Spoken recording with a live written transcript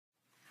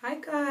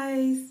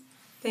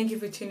Thank you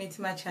for tuning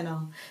to my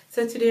channel.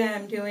 So today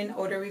I'm doing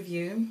order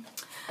review.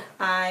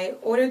 I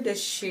ordered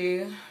this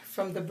shoe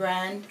from the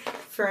brand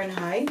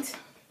Fahrenheit.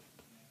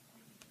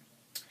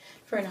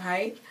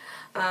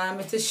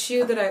 It's a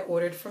shoe that I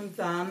ordered from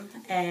them,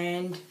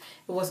 and it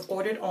was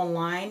ordered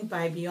online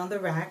by Beyond the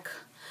Rack.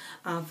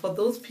 For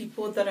those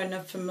people that are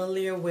not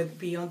familiar with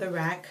Beyond the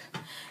Rack,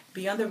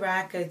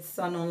 it's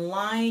an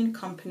online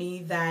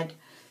company that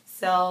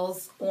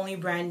sells only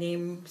brand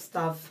name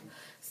stuff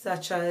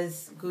such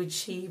as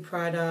Gucci,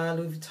 Prada,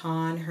 Louis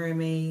Vuitton,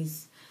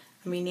 Hermes.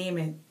 I mean, name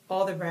it.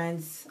 All the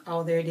brands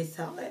out there, they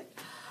sell it.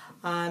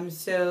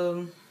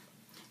 So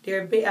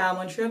they're a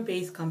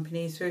Montreal-based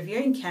company. So if you're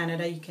in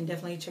Canada, you can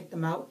definitely check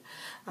them out.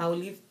 I will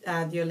leave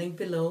their link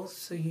below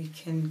so you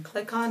can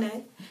click on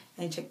it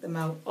and check them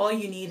out. All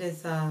you need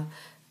is a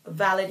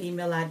valid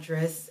email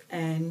address,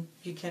 and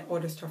you can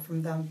order stuff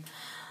from them.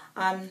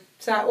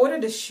 So I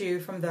ordered a shoe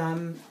from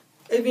them,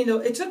 even though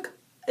it took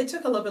a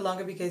little bit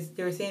longer because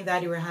they were saying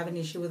that they were having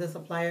an issue with the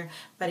supplier,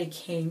 but it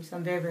came, so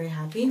I'm very, very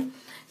happy.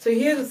 So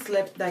here's a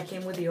slip that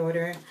came with the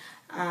order.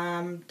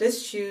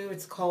 This shoe,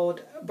 it's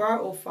called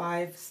Bar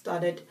 05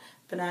 Studded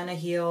Banana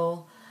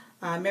Heel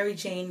Mary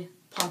Jane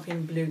Pump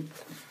in Blue.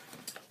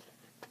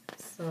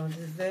 So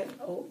this is it.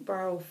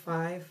 Bar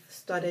 05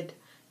 Studded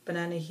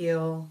Banana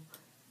Heel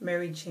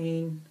Mary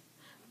Jane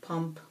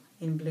Pump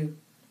in Blue.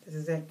 This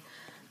is it.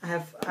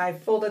 I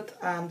folded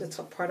the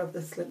top part of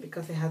the slip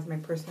because it has my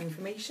personal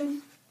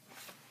information.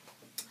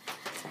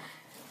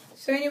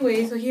 So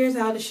anyway, so here's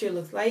how the shoe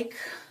looks like.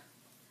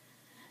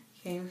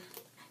 Okay,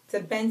 it's a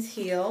bent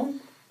heel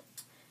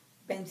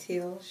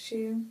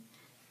shoe,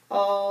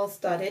 all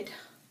studded.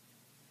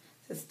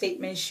 It's a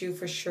statement shoe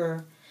for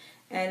sure,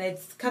 and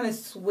it's kind of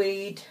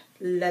suede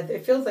leather.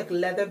 It feels like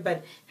leather, but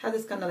it has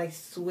this kind of like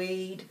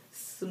suede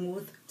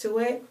smooth to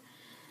it.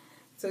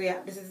 So yeah,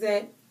 this is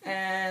it,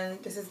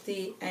 and this is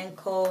the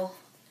ankle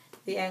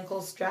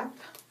strap.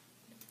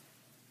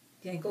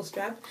 The ankle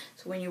strap.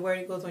 So when you wear it,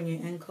 it goes on your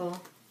ankle.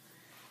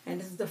 And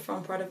this is the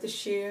front part of the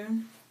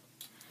shoe,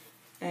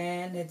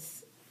 and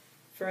it's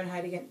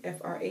Fahrenheit again,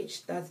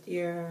 FRH. That's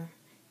your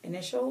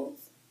initials.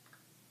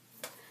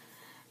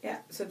 Yeah.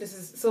 So this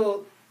is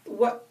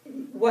what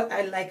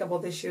I like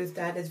about this shoe is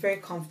that it's very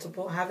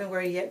comfortable. I haven't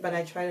worn it yet, but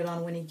I tried it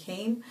on when it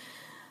came.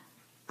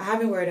 I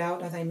haven't worn it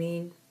out, as I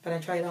mean, but I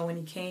tried it on when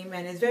it came,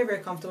 and it's very,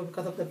 very comfortable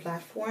because of the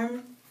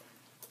platform.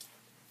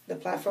 The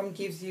platform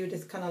gives you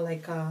this kind of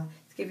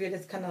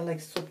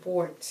like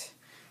support.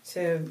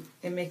 So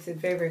it makes it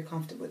very, very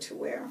comfortable to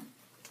wear.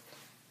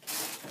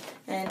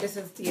 And this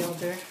is the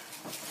other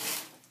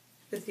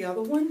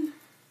one.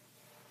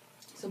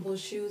 So both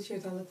shoes,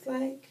 here's what it looks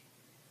like.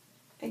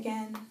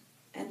 Again,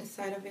 and the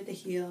side of it, the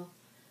heel.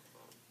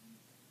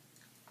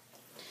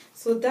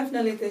 So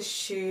definitely this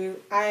shoe,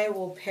 I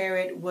will pair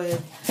it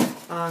with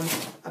a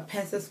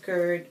pencil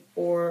skirt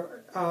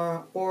or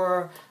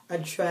a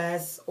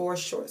dress or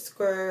short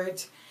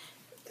skirt.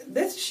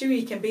 This shoe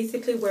you can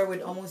basically wear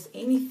with almost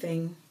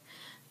anything.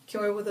 You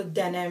can wear with a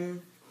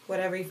denim,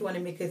 whatever, if you want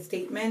to make a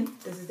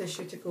statement. This is the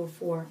shoe to go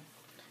for.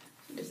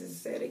 This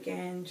is it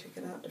again. Check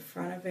it out, the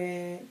front of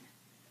it,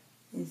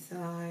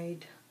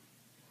 inside,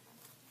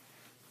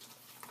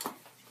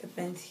 the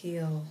bent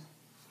heel,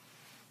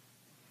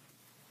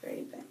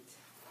 very bent.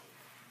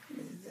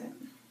 This is it.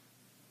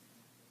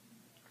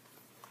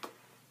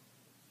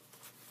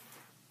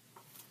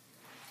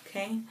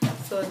 Okay,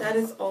 so that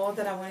is all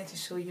that I wanted to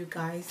show you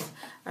guys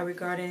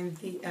regarding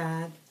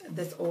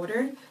this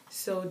order.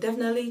 So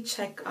definitely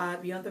check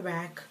Beyond the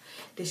Rack.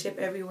 They ship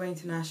everywhere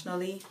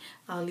internationally.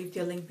 I'll leave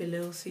their link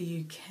below so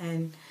you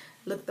can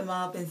look them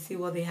up and see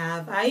what they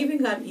have. I even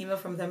got an email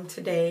from them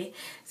today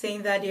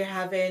saying that they're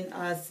having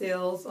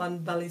sales on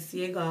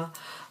Balenciaga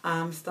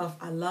stuff.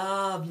 I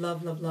love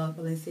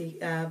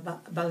Balenciaga.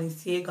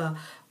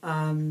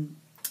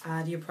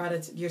 Your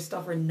products, your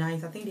stuff are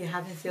nice. I think they're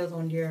having sales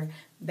on your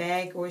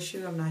bag or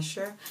shoe. I'm not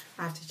sure.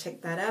 I have to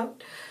check that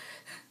out.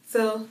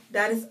 So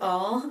that is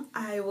all.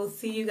 I will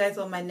see you guys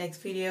on my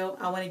next video.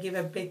 I want to give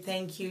a big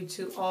thank you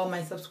to all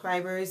my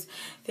subscribers.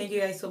 Thank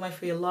you guys so much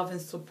for your love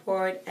and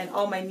support, and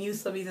all my new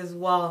subbies as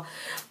well.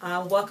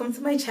 Welcome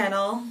to my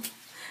channel,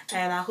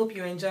 and I hope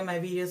you enjoy my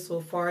videos so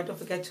far. Don't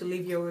forget to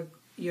leave your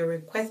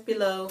request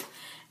below,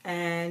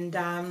 and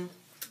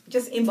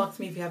just inbox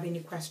me if you have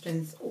any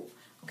questions.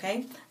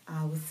 Okay,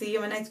 I will see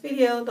you in my next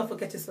video. Don't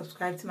forget to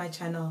subscribe to my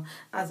channel.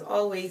 As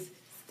always,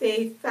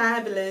 stay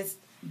fabulous.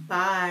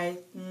 Bye.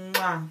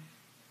 Mwah.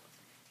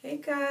 Hey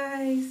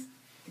guys,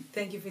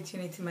 thank you for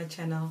tuning to my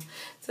channel.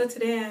 So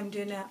today I'm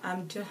doing